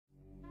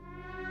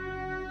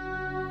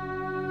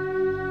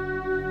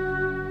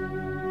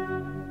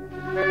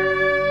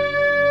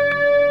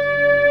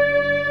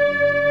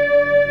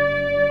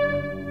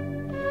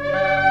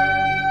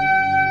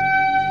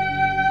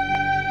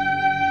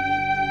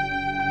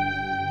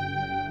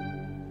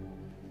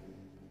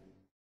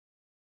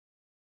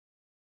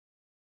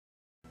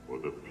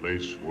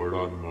place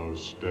whereon thou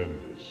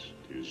standest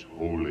is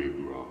holy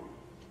ground.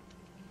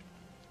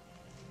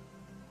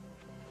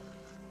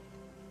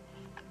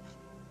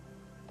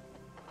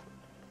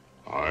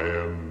 I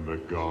am the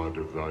God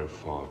of thy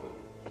father,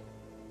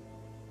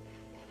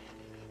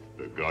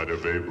 the God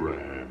of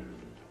Abraham,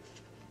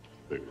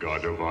 the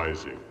God of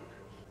Isaac,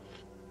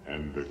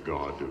 and the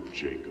God of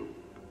Jacob.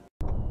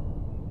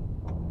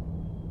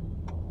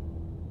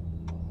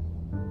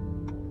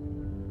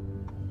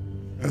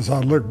 As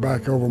I look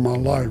back over my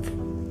life,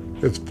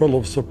 it's full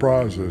of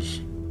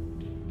surprises.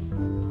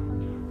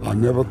 I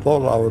never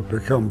thought I would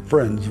become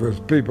friends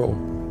with people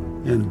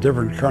in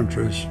different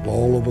countries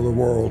all over the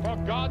world. For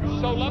God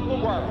so loved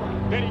the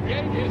world that he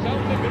gave his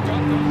only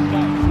begotten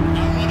Son.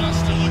 I want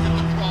us to look at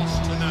the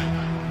cross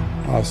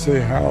tonight. I see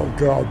how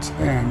God's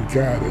hand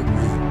guided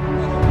me.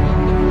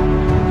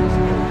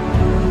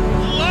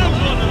 Love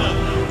one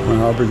another. When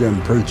I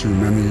began preaching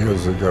many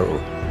years ago,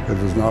 it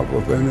was not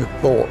with any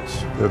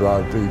thoughts that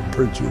I'd be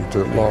preaching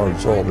to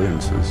large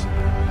audiences.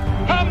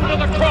 Come to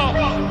the cross.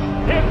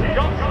 His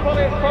gospel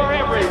is for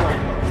everyone.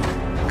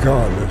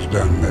 God has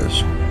done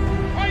this.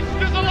 Christ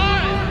is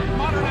alive. In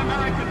modern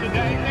America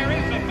today, there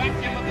is a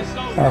vacuum of the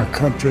soul. Our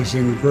country's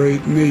in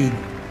great need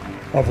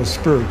of a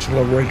spiritual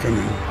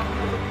awakening.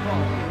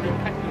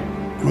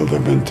 Well, there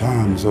have been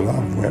times that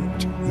I've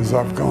wept as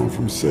I've gone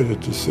from city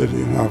to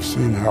city and I've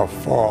seen how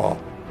far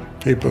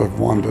people have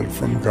wandered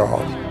from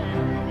God.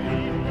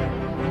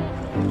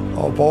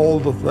 Of all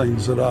the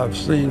things that I've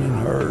seen and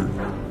heard,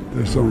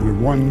 there's only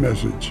one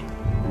message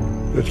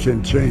that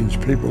can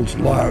change people's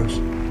lives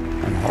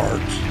and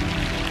hearts.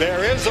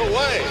 There is a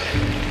way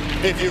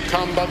if you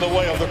come by the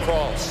way of the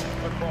cross.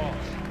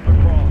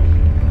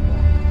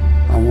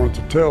 I want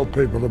to tell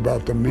people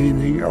about the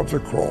meaning of the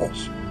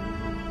cross.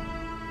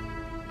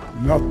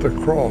 Not the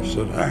cross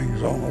that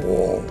hangs on a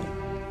wall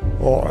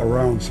or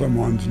around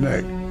someone's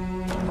neck.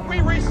 We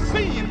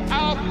receive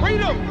our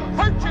freedom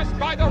purchased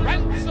by the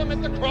ransom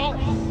at the cross.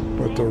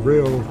 But the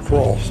real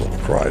cross of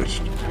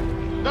Christ.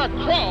 The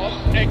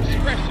cross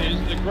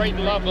expresses the great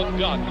love of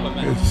God for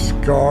man. It's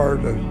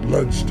scarred and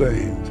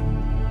bloodstained.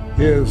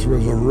 His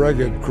was a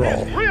rugged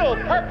cross. His real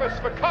purpose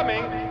for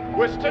coming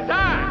was to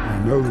die.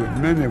 I know that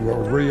many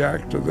will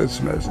react to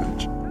this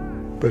message,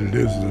 but it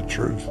is the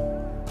truth.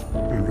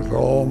 And with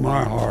all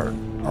my heart,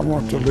 I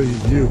want to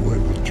leave you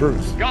with the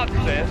truth. God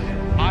says,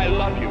 I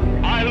love you.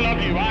 I love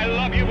you. I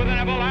love you with an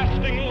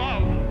everlasting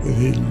love. That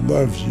he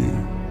loves you,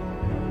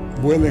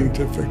 willing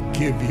to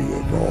forgive you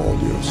of all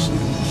your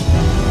sins.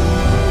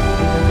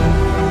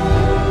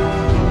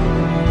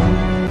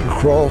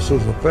 The cross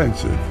is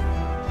offensive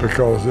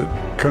because it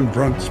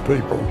confronts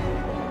people.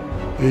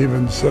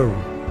 Even so,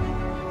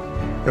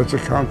 it's a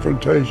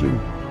confrontation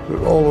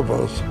that all of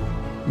us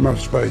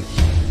must face.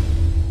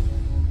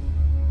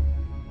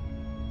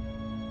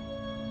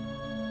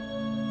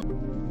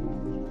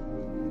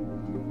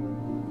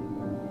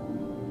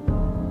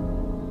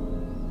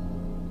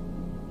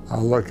 I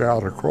look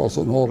out across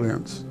an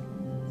audience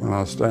when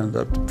I stand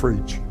up to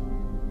preach,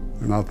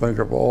 and I think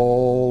of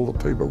all the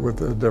people with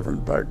their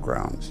different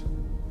backgrounds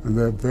and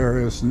their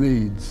various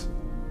needs.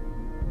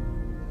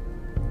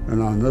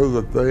 And I know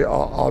that they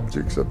are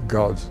objects of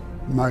God's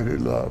mighty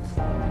love.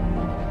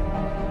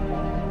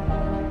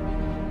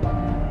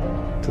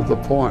 To the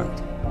point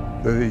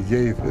that he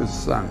gave his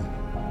son,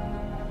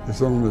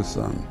 his only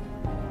son,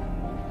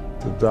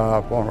 to die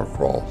upon a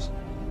cross.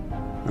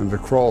 And the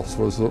cross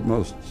was the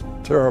most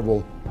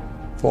terrible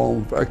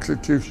form of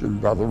execution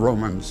by the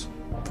Romans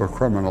for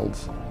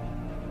criminals.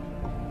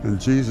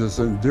 And Jesus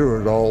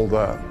endured all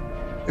that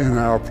in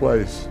our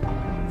place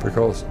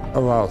because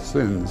of our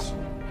sins.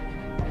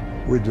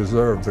 We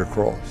deserved the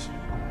cross.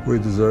 We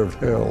deserved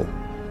hell.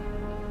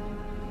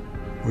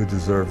 We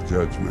deserve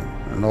judgment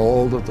and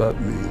all that that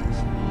means.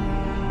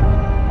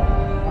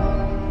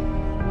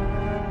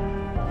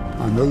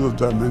 I know that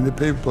there are many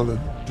people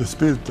that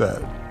dispute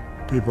that.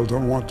 People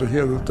don't want to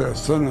hear that they're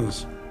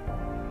sinners.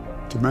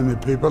 To many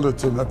people,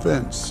 it's an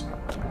offense.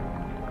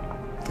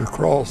 The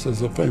cross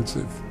is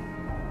offensive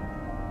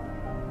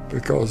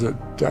because it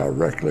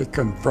directly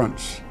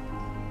confronts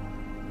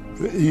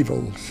the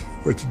evils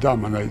which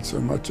dominate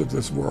so much of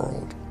this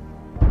world.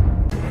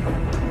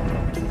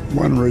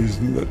 One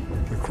reason that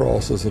the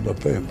cross is an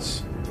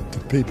offense to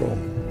people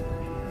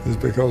is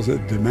because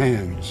it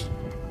demands,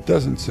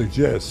 doesn't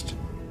suggest,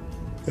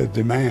 it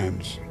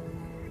demands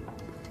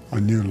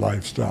a new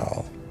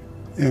lifestyle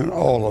in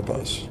all of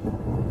us.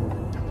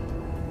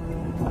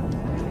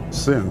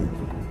 Sin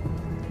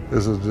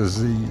is a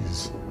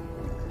disease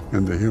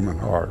in the human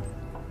heart.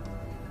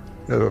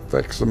 It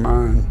affects the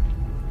mind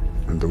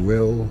and the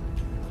will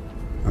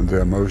and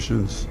the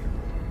emotions.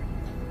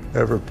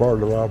 Every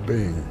part of our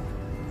being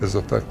is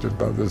affected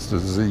by this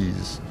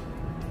disease.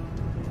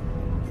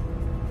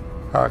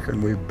 How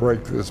can we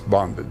break this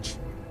bondage?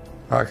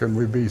 How can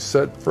we be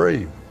set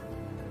free?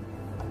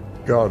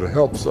 God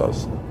helps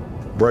us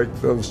break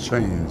those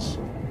chains.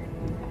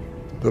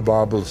 The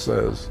Bible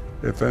says,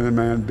 if any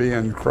man be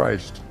in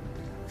Christ,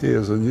 he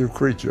is a new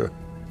creature.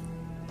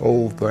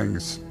 Old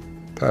things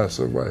pass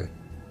away.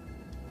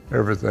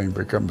 everything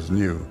becomes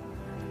new.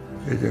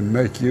 He can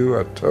make you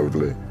a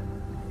totally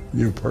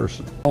new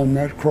person. On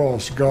that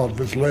cross, God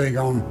was laying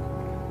on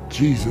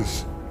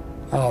Jesus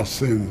our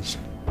sins.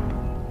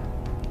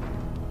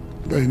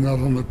 They not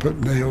only put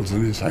nails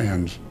in his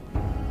hands,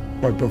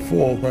 but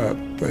before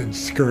that, they'd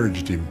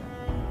scourged him.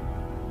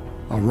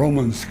 A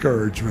Roman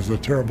scourge was a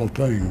terrible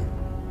thing.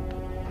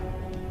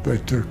 They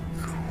took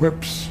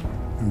whips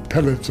and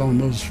pellets on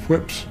those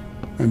whips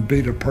and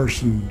beat a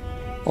person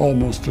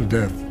almost to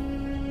death.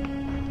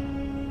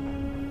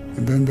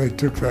 And then they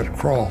took that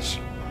cross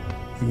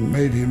and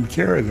made him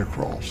carry the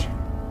cross,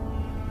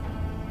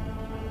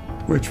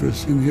 which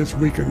was, in his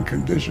weakened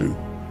condition,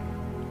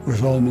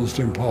 was almost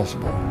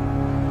impossible.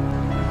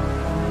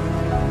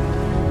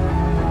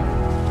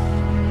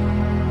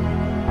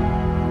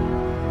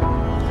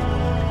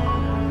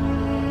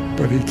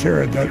 But he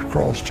carried that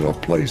cross to a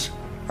place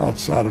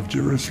outside of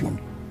Jerusalem.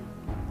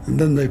 And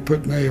then they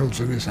put nails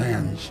in his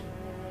hands.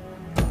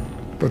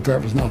 But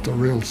that was not the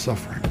real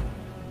suffering.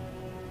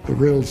 The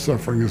real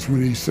suffering is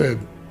when he said,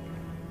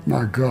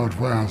 "My God,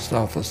 why hast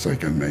thou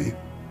forsaken me?"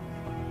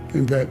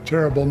 In that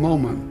terrible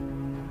moment,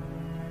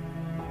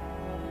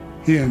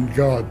 he and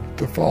God,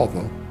 the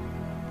Father,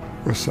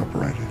 were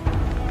separated.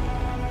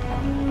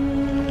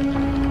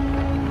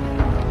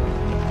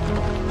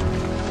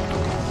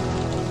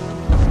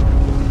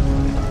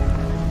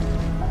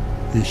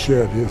 He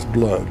shed his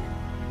blood,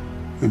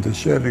 and the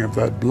shedding of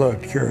that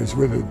blood carries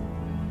with it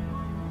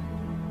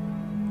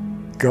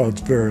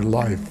God's very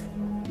life.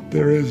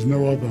 There is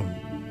no other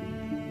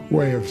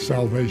way of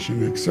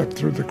salvation except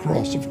through the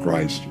cross of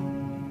Christ.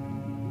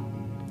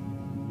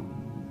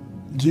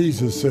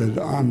 Jesus said,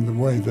 "I'm the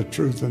way, the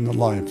truth, and the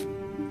life.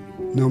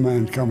 No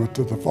man cometh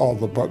to the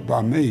Father but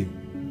by me."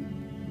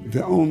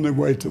 The only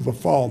way to the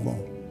Father,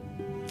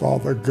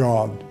 Father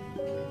God,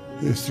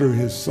 is through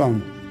his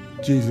Son,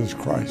 Jesus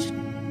Christ.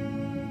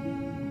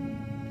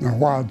 Now,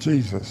 why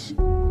Jesus?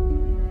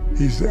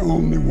 He's the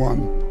only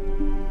one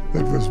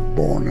that was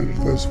born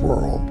into this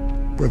world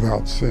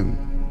without sin.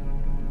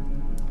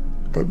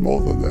 But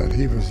more than that,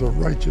 he was the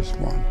righteous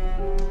one.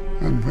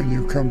 And when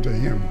you come to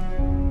him,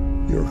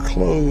 you're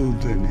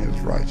clothed in his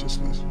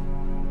righteousness.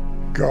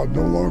 God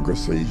no longer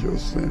sees your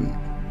sin.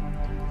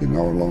 He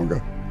no longer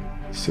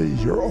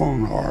sees your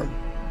own heart.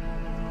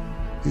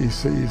 He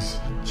sees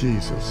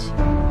Jesus.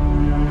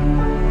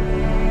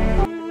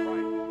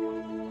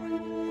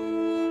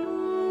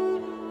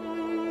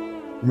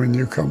 When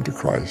you come to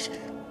Christ,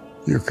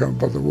 you come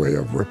by the way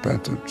of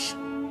repentance.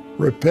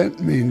 Repent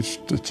means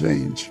to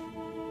change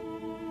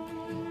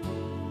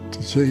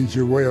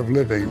your way of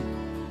living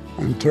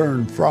and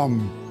turn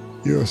from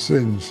your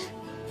sins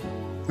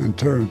and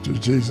turn to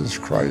Jesus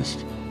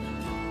Christ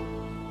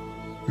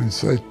and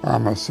say,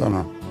 "I'm a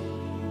sinner.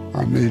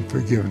 I need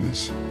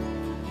forgiveness.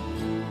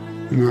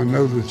 And I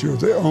know that you're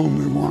the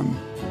only one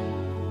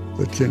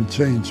that can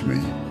change me."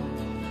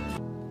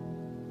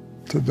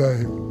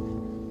 Today,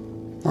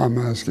 I'm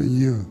asking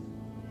you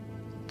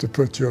to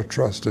put your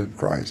trust in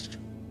Christ.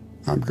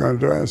 I'm going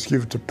to ask you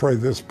to pray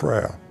this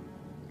prayer,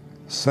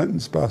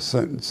 sentence by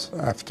sentence,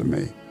 after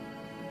me.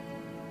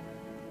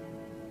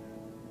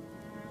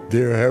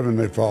 Dear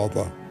Heavenly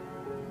Father,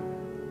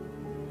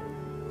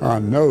 I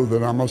know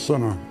that I'm a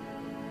sinner,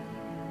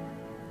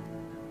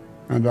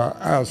 and I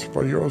ask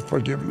for your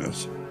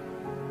forgiveness.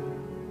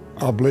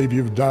 I believe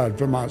you've died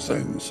for my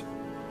sins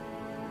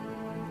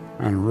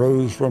and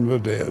rose from the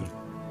dead.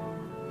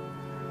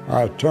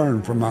 I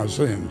turn from my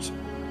sins.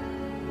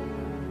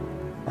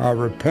 I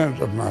repent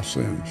of my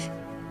sins.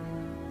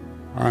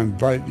 I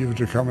invite you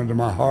to come into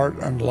my heart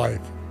and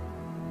life.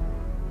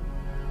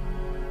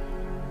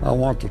 I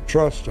want to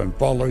trust and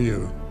follow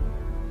you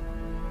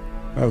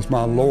as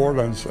my Lord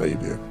and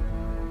Savior.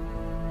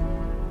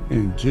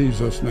 In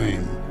Jesus'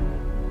 name,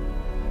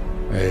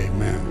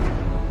 amen.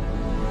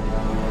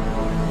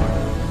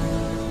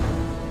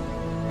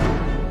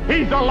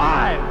 He's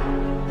alive.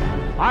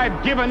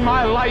 I've given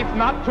my life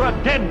not to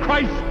a dead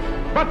Christ,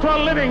 but to a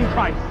living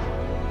Christ.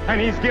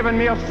 And he's given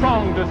me a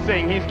song to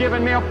sing. He's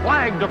given me a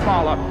flag to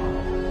follow.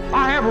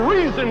 I have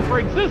reason for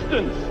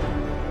existence.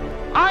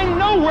 I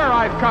know where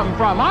I've come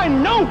from. I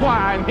know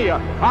why I'm here.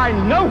 I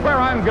know where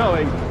I'm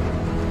going.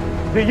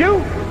 Do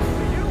you?